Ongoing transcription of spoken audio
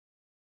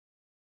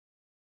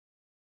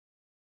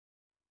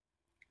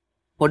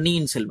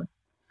பொன்னியின் செல்வன்.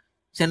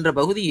 சென்ற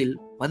பகுதியில்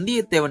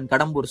வந்தியத்தேவன்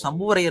கடம்பூர்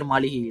சம்புவரையர்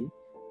மாளிகையில்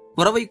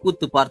குறவை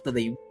கூத்து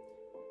பார்த்ததையும்,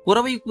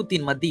 குறவை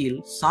கூத்தின் மத்தியில்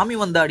சாமி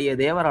வந்தாடிய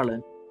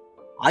தேவராளன்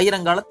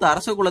ஆயிரங்காலத்து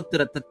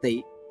அரசகுலத்து ரத்தத்தை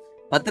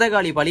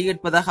பத்திரகாளி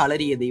பலிகேட்பதாக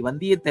அலறியதை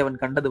வந்தியத்தேவன்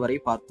கண்டது வரை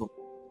பார்த்தோம்.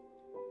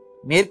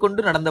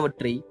 மேற்கொண்டு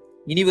நடந்தவற்றை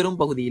இனிவரும்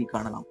பகுதியில்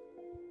காணலாம்.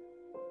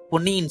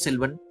 பொன்னியின்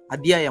செல்வன்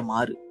அத்தியாயம்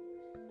 6.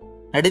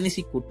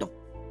 நடுநிசி கூட்டம்.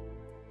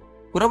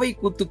 குறவை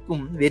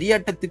கூத்துக்கும்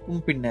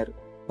வெறியாட்டத்துக்கும் பின்னர்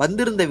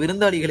வந்திருந்த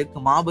விருந்தாளிகளுக்கு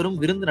மாபெரும்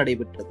விருந்து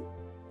நடைபெற்றது.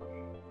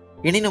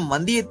 எனினும்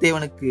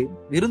வந்தியத்தேவனுக்கு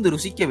விருந்து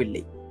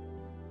ருசிக்கவில்லை.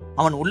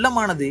 அவன்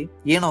உள்ளமானது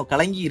ஏனோ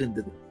கலங்கி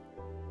இருந்தது.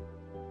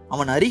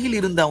 அவன் அருகில்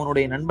இருந்த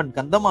அவனுடைய நண்பன்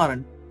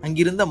கந்தமாறன்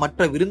அங்கிருந்த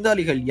மற்ற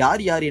விருந்தாளிகள்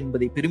யார் யார்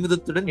என்பதை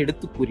பெருமிதத்துடன்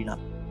எடுத்து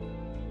கூறினான்.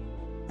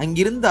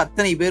 அங்கிருந்த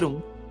அத்தனை பேரும்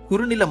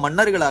குறுநில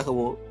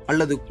மன்னர்களாகவோ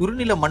அல்லது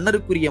குறுநில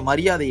மன்னருக்குரிய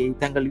மரியாதையை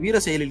தங்கள் வீர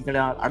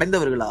செயல்களால்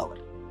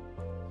அடைந்தவர்களாவர்.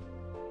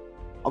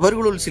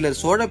 அவர்களுள் சிலர்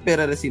சோழ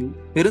பேரரசில்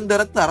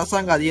பெருந்தரத்து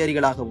அரசாங்க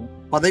அதிகாரிகளாகவும்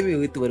பதவி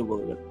வகித்து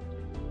வருபவர்கள்.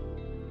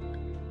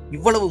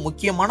 இவ்வளவு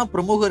முக்கியமான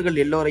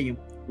பிரமுகர்கள் எல்லோரையும்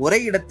ஒரே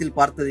இடத்தில்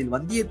பார்த்ததில்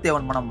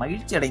வந்தியத்தேவன் மனம்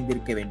மகிழ்ச்சி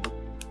அடைந்திருக்க வேண்டும்.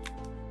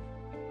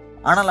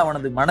 ஆனால்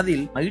அவனது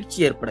மனதில் மகிழ்ச்சி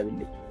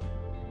ஏற்படவில்லை.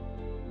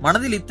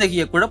 மனதில்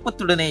இத்தகைய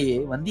குழப்பத்துடனேயே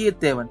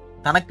வந்தியத்தேவன்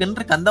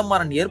தனக்கென்று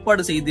கந்தமாறன்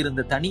ஏற்பாடு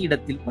செய்திருந்த தனி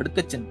இடத்தில்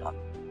படுக்கச் சென்றான்.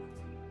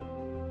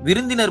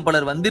 விருந்தினர்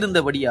பலர்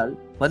வந்திருந்தபடியால்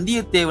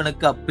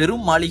வந்தியத்தேவனுக்கு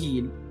அப்பெரும்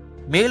மாளிகையில்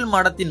மேல்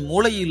மாடத்தின்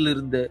மூலையில்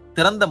இருந்த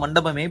திறந்த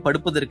மண்டபமே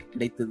படுப்பதற்கு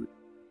கிடைத்தது.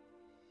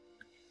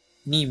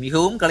 நீ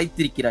மிகவும்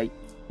களைத்திருக்கிறாய்,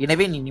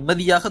 எனவே நீ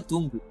நிம்மதியாக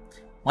தூங்கு.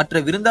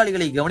 மற்ற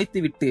விருந்தாளிகளை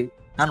கவனித்துவிட்டு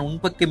நான் உன்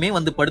பக்கமே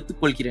வந்து படுத்துக்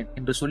கொள்கிறேன்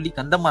என்று சொல்லி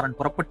கந்தமாறன்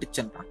புறப்பட்டுச்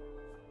சென்றான்.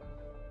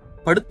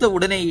 படுத்த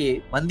உடனேயே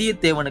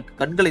வந்தியத்தேவனுக்கு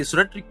கண்களை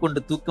சுழற்றி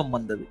கொண்டு தூக்கம்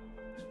வந்தது.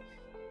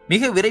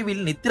 மிக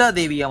விரைவில்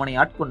நித்ராதேவி அவனை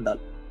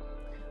ஆட்கொண்டாள்.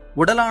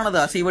 உடலானது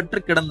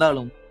அசைவற்று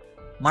கிடந்தாலும்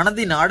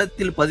மனதின்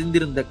ஆழத்தில்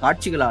பதிந்திருந்த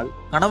காட்சிகளால்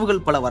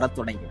கனவுகள் பல வரத்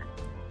தொடங்கின.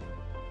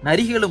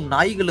 நரிகளும்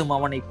நாய்களும்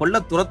அவனை கொல்ல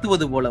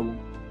துரத்துவது போலவும்,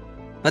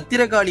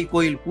 பத்திரகாளி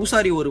கோயில்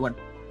பூசாரி ஒருவன்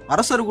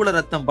அரசர்குல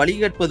ரத்தம் பலி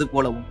கேட்பது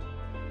போலவும்,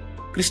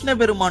 கிருஷ்ண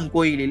பெருமான்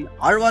கோயிலில்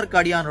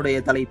ஆழ்வார்க்கடியானுடைய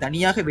தலை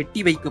தனியாக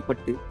வெட்டி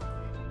வைக்கப்பட்டு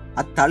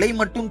அத்தலை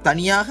மட்டும்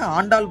தனியாக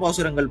ஆண்டாள்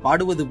பாசுரங்கள்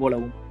பாடுவது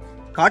போலவும்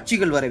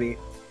காட்சிகள் வரவே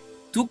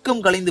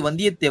தூக்கம் கலைந்து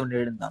வந்தியத்தேவன்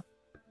எழுந்தான்.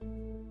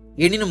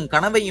 எனினும்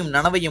கனவையும்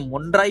நனவையும்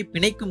ஒன்றாய்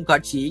பிணைக்கும்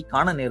காட்சியை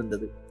காண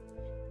நேர்ந்தது.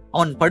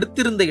 அவன்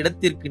படுத்திருந்த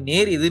இடத்திற்கு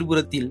நேர்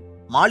எதிர்புறத்தில்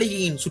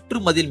மாளிகையின்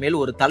சுற்றுமதில் மேல்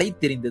ஒரு தலை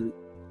தெரிந்தது.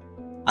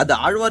 அது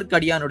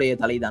ஆழ்வார்க்கடியானுடைய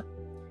தலைதான்.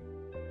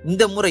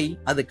 இந்த முறை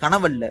அது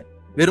கனவல்ல,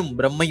 வெறும்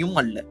பிரம்மையும்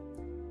அல்ல.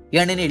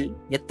 ஏனெனில்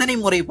எத்தனை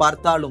முறை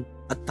பார்த்தாலும்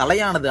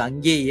அத்தலையானது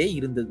அங்கேயே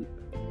இருந்தது.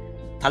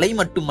 தலை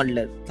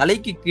மட்டுமல்ல,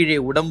 தலைக்கு கீழே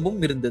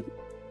உடம்பும் இருந்தது.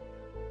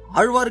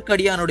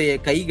 ஆழ்வார்க்கடியானுடைய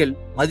கைகள்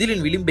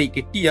மதிலின் விளிம்பை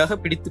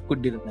கெட்டியாக பிடித்துக்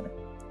கொண்டிருந்தன.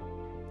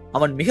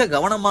 அவன் மிக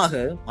கவனமாக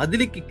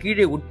மதிலுக்கு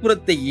கீழே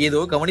உட்புறத்தை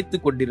ஏதோ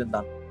கவனித்துக்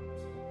கொண்டிருந்தான்.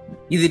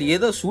 இதில்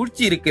ஏதோ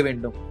சூழ்ச்சி இருக்க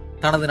வேண்டும்.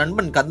 தனது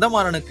நண்பன்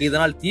கந்தமாறனுக்கு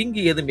இதனால்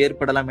தீங்கு ஏதும்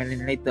ஏற்படலாம் என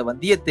நினைத்த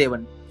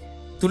வந்தியத்தேவன்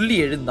துள்ளி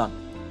எழுந்தான்.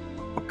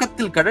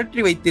 பக்கத்தில்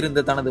கடற்றி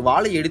வைத்திருந்த தனது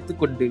வாளை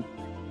எடுத்துக்கொண்டு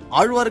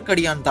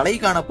ஆழ்வார்க்கடியான் தலை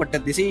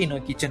காணப்பட்ட திசையை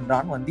நோக்கி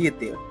சென்றான்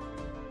வந்தியத்தேவன்.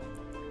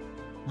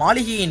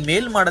 மாளிகையின்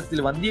மேல்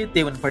மாடத்தில்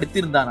வந்தியத்தேவன்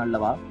படுத்திருந்தான்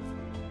அல்லவா?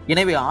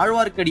 எனவே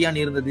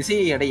ஆழ்வார்க்கடியான் இருந்த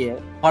திசையை அடைய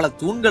பல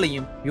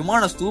தூண்களையும்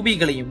விமான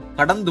ஸ்தூபிகளையும்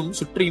கடந்தும்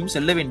சுற்றியும்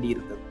செல்ல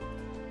வேண்டியிருந்தது.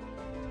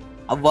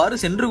 அவ்வாறு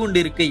சென்று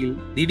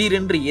கொண்டிருக்கையில்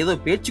திடீரென்று ஏதோ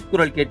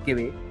பேச்சுக்குரல்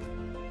கேட்கவே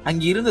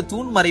அங்கிருந்த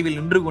தூண் மறைவில்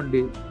நின்று கொண்டு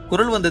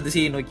குரல் வந்த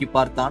திசையை நோக்கி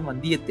பார்த்தான்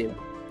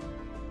வந்தியத்தேவன்.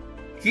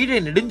 கீழே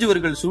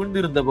நெடுஞ்சுவர்கள்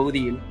சூழ்ந்திருந்த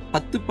பகுதியில்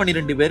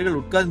 10-12 பேர்கள்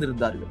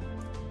உட்கார்ந்திருந்தார்கள்.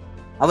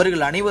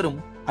 அவர்கள் அனைவரும்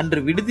அன்று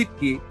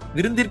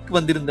விருந்திற்கு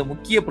வந்திருந்த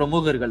முக்கிய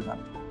பிரமுகர்கள்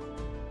தான்.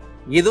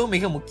 ஏதோ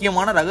மிக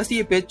முக்கியமான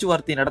ரகசிய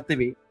பேச்சுவார்த்தை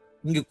நடத்தவே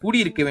இங்கு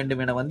கூடியிருக்க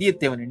வேண்டும் என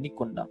வந்தியத்தேவன்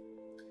எண்ணிக்கொண்டான்.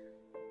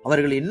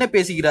 அவர்கள் என்ன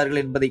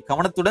பேசுகிறார்கள் என்பதை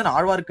கவனத்துடன்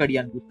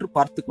ஆழ்வார்க்கடியான் உற்று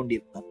பார்த்து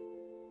கொண்டிருந்தான்.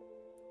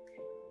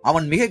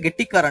 அவன் மிக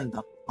கெட்டிக்காரன்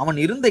தான். அவன்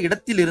இருந்த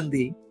இடத்திலிருந்து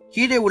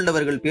கீழே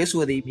உள்ளவர்கள்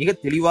பேசுவதை மிக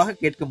தெளிவாக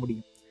கேட்க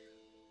முடியும்.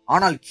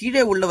 ஆனால்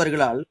கீழே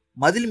உள்ளவர்களால்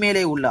மதில்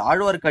மேலே உள்ள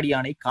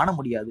ஆழ்வார்க்கடியானை காண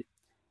முடியாது.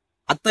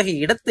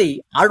 அத்தகைய இடத்தை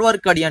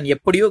ஆழ்வார்க்கடியான்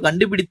எப்படியோ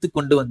கண்டுபிடித்துக்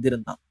கொண்டு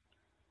வந்திருந்தான்.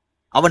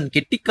 அவன்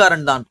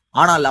கெட்டிக்காரன் தான்.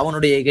 ஆனால்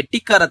அவனுடைய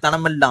கெட்டிக்கார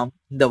தனமெல்லாம்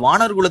இந்த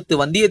வானர் குலத்து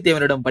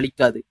வந்தியத்தேவனிடம்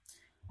பலிக்காது.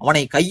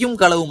 அவனை கையும்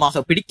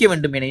களவுமாக பிடிக்க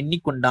வேண்டும் என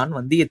எண்ணிக்கொண்டான்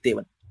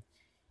வந்தியத்தேவன்.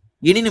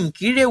 எனினும்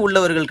கீழே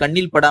உள்ளவர்கள்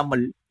கண்ணில்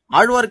படாமல்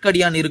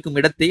ஆழ்வார்க்கடியான் இருக்கும்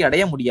இடத்தை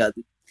அடைய முடியாது.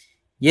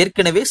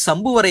 ஏற்கனவே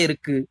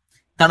சம்புவரையருக்கு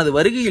தனது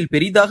வருகையில்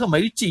பெரிதாக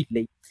மகிழ்ச்சி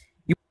இல்லை.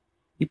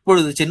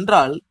 இப்பொழுது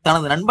சென்றால்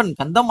தனது நண்பன்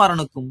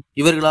கந்தமாறனுக்கும்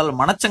இவர்களால்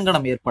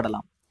மனச்சங்கடம்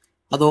ஏற்படலாம்.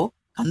 அதோ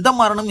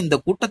கந்தமாறனும் இந்த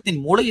கூட்டத்தின்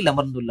மூலையில்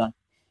அமர்ந்துள்ளான்.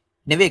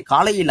 எனவே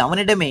காலையில்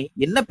அவனிடமே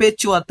என்ன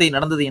பேச்சுவார்த்தை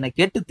நடந்தது என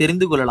கேட்டு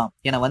தெரிந்து கொள்ளலாம்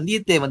என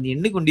வந்தியத்தேவன்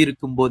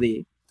எண்ணிக்கொண்டிருக்கும் போதே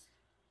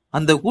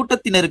அந்த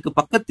கூட்டத்தினருக்கு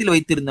பக்கத்தில்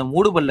வைத்திருந்த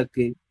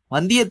மூடுபல்லக்கு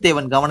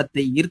வந்தியத்தேவன்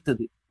கவனத்தை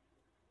ஈர்த்தது.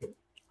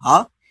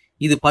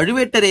 இது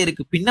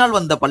பழுவேட்டரையருக்கு பின்னால்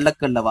வந்த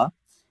பல்லக்கல்லவா?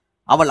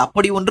 அவள்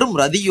அப்படி ஒன்றும்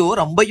ரதியோ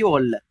ரம்பையோ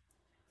அல்ல.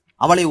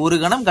 அவளை ஒரு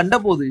கணம்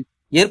கண்டபோது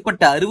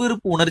ஏற்பட்ட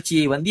அருவருப்பு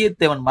உணர்ச்சியை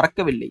வந்தியத்தேவன்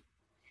மறக்கவில்லை.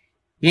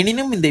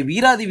 எனினும் இந்த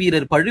வீராதி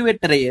வீரர்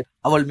பழுவேட்டரையர்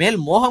அவள் மேல்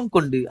மோகம்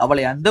கொண்டு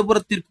அவளை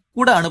அந்தப்புரத்திற்கு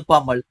கூட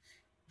அனுப்பாமல்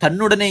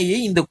தன்னுடனேயே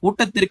இந்த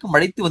கூட்டத்திற்கு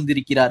அழைத்து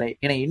வந்திருக்கிறாரே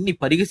என எண்ணி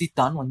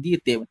பரிகசித்தான்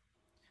வந்தியத்தேவன்.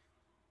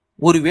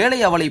 ஒருவேளை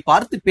அவளை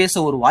பார்த்து பேச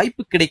ஒரு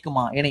வாய்ப்பு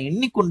கிடைக்குமா என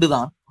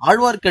எண்ணிக்கொண்டுதான்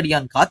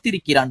ஆழ்வார்க்கடியான்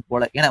காத்திருக்கிறான்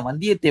போல என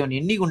வந்தியத்தேவன்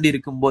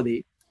எண்ணிக்கொண்டிருக்கும் போதே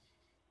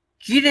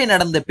கீழே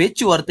நடந்த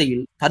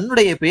பேச்சுவார்த்தையில்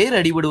தன்னுடைய பெயர்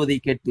அடிபடுவதை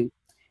கேட்டு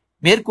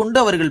மேற்கொண்டு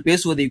அவர்கள்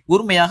பேசுவதை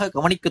கூர்மையாக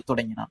கவனிக்கத்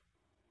தொடங்கினான்.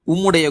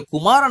 உம்முடைய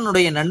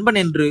குமாரனுடைய நண்பன்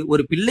என்று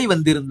ஒரு பிள்ளை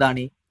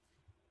வந்திருந்தானே,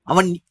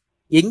 அவன்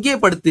எங்கே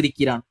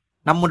படுத்திருக்கிறான்?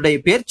 நம்முடைய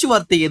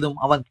பேச்சுவார்த்தை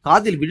எதுவும் அவன்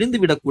காதில் விழுந்து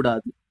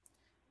விடக்கூடாது.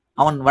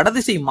 அவன்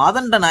வடதிசை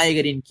மாதண்ட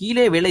நாயகரின்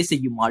கீழே வேலை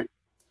செய்யும் ஆள்.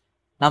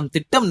 நம்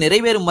திட்டம்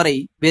நிறைவேறும் வரை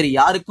வேறு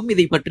யாருக்கும்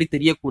இதை பற்றி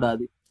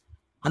தெரியக்கூடாது.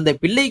 அந்த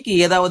பிள்ளைக்கு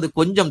ஏதாவது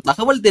கொஞ்சம்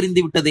தகவல்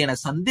தெரிந்து விட்டது என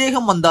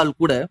சந்தேகம் வந்தால்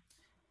கூட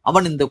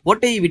அவன் இந்த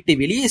கோட்டையை விட்டு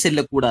வெளியே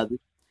செல்லக்கூடாது.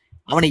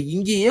 அவனை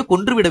இங்கேயே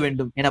கொன்றுவிட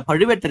வேண்டும் என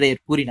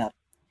பழுவேட்டரையர் கூறினார்.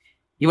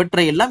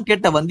 இவற்றையெல்லாம்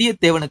கேட்ட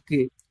வந்தியத்தேவனுக்கு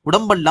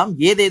உடம்பெல்லாம்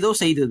ஏதேதோ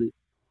செய்தது.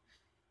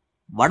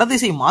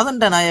 வடதிசை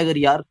மாதண்ட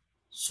நாயகர் யார்?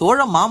 சோழ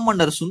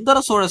மாமன்னர் சுந்தர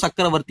சோழ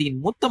சக்கரவர்த்தியின்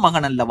மூத்த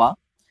மகன் அல்லவா?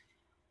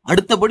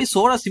 அடுத்தபடி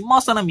சோழ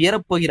சிம்மாசனம்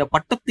ஏறப்போகிற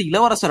பட்டத்து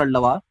இளவரசர்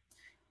அல்லவா?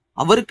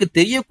 அவருக்கு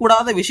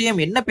தெரியக்கூடாத விஷயம்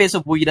என்ன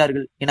பேசப்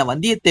போகிறார்கள் என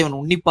வந்தியத்தேவன்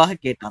உன்னிப்பாக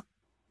கேட்டான்.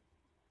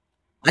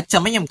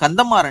 அச்சமயம்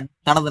கந்தமாறன்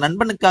தனது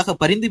நண்பனுக்காக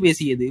பரிந்து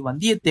பேசியது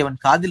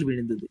வந்தியத்தேவன் காதில்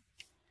விழுந்தது.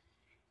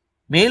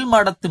 மேல்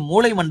மாடத்து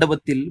மூளை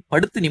மண்டபத்தில்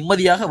படுத்து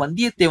நிம்மதியாக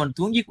வந்தியத்தேவன்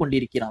தூங்கிக்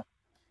கொண்டிருக்கிறான்.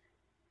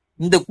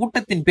 இந்த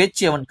கூட்டத்தின்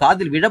பேச்சு அவன்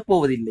காதில்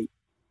விழப்போவதில்லை.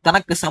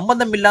 தனக்கு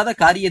சம்பந்தமில்லாத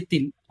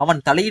காரியத்தில்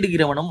அவன்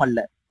தலையிடுகிறவனும் அல்ல.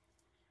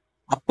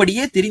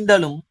 அப்படியே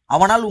தெரிந்தாலும்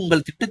அவனால்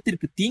உங்கள்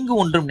திட்டத்திற்கு தீங்கு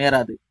ஒன்றும்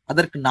நேராது.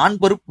 அதற்கு நான்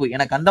பொறுப்பு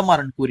என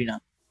கந்தமாறன்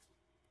கூறினான்.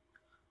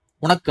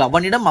 உனக்கு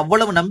அவனிடம்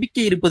அவ்வளவு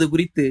நம்பிக்கை இருப்பது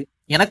குறித்து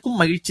எனக்கும்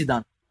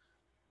மகிழ்ச்சிதான்.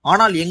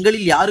 ஆனால்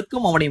எங்களில்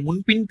யாருக்கும் அவனை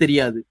முன்பின்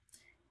தெரியாது.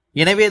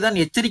 எனவேதான்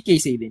எச்சரிக்கை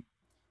செய்தேன்.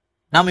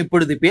 நாம்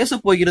இப்பொழுது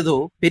பேசப் போகிறதோ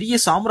பெரிய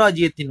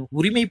சாம்ராஜ்யத்தின்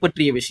உரிமை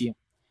பற்றிய விஷயம்.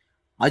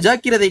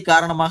 அஜாக்கிரதை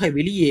காரணமாக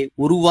வெளியே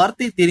ஒரு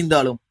வார்த்தை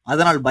தெரிந்தாலும்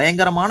அதனால்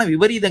பயங்கரமான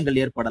விபரீதங்கள்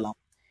ஏற்படலாம்.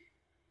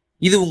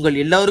 இது உங்கள்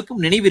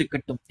எல்லாருக்கும்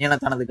நினைவிருக்கட்டும் என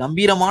தனது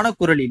கம்பீரமான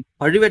குரலில்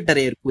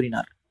பழுவேட்டரையர்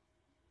கூறினார்.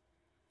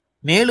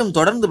 மேலும்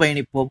தொடர்ந்து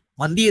பயணிப்போம்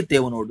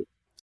வந்தியத்தேவனோடு.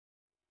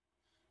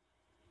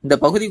 இந்த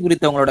பகுதி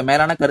குறித்த உங்களோட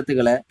மேலான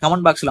கருத்துக்களை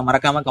கமெண்ட் பாக்ஸ்ல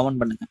மறக்காம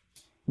கமெண்ட் பண்ணுங்க.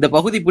 இந்த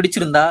பகுதி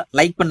பிடிச்சிருந்தா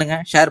லைக் பண்ணுங்க,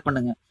 ஷேர்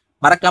பண்ணுங்க.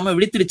 மறக்காம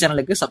விழித்திடு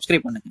சேனலுக்கு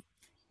சப்ஸ்கிரைப் பண்ணுங்க.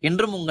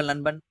 என்றும் உங்கள்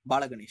நண்பன்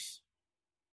பாலகணேஷ்.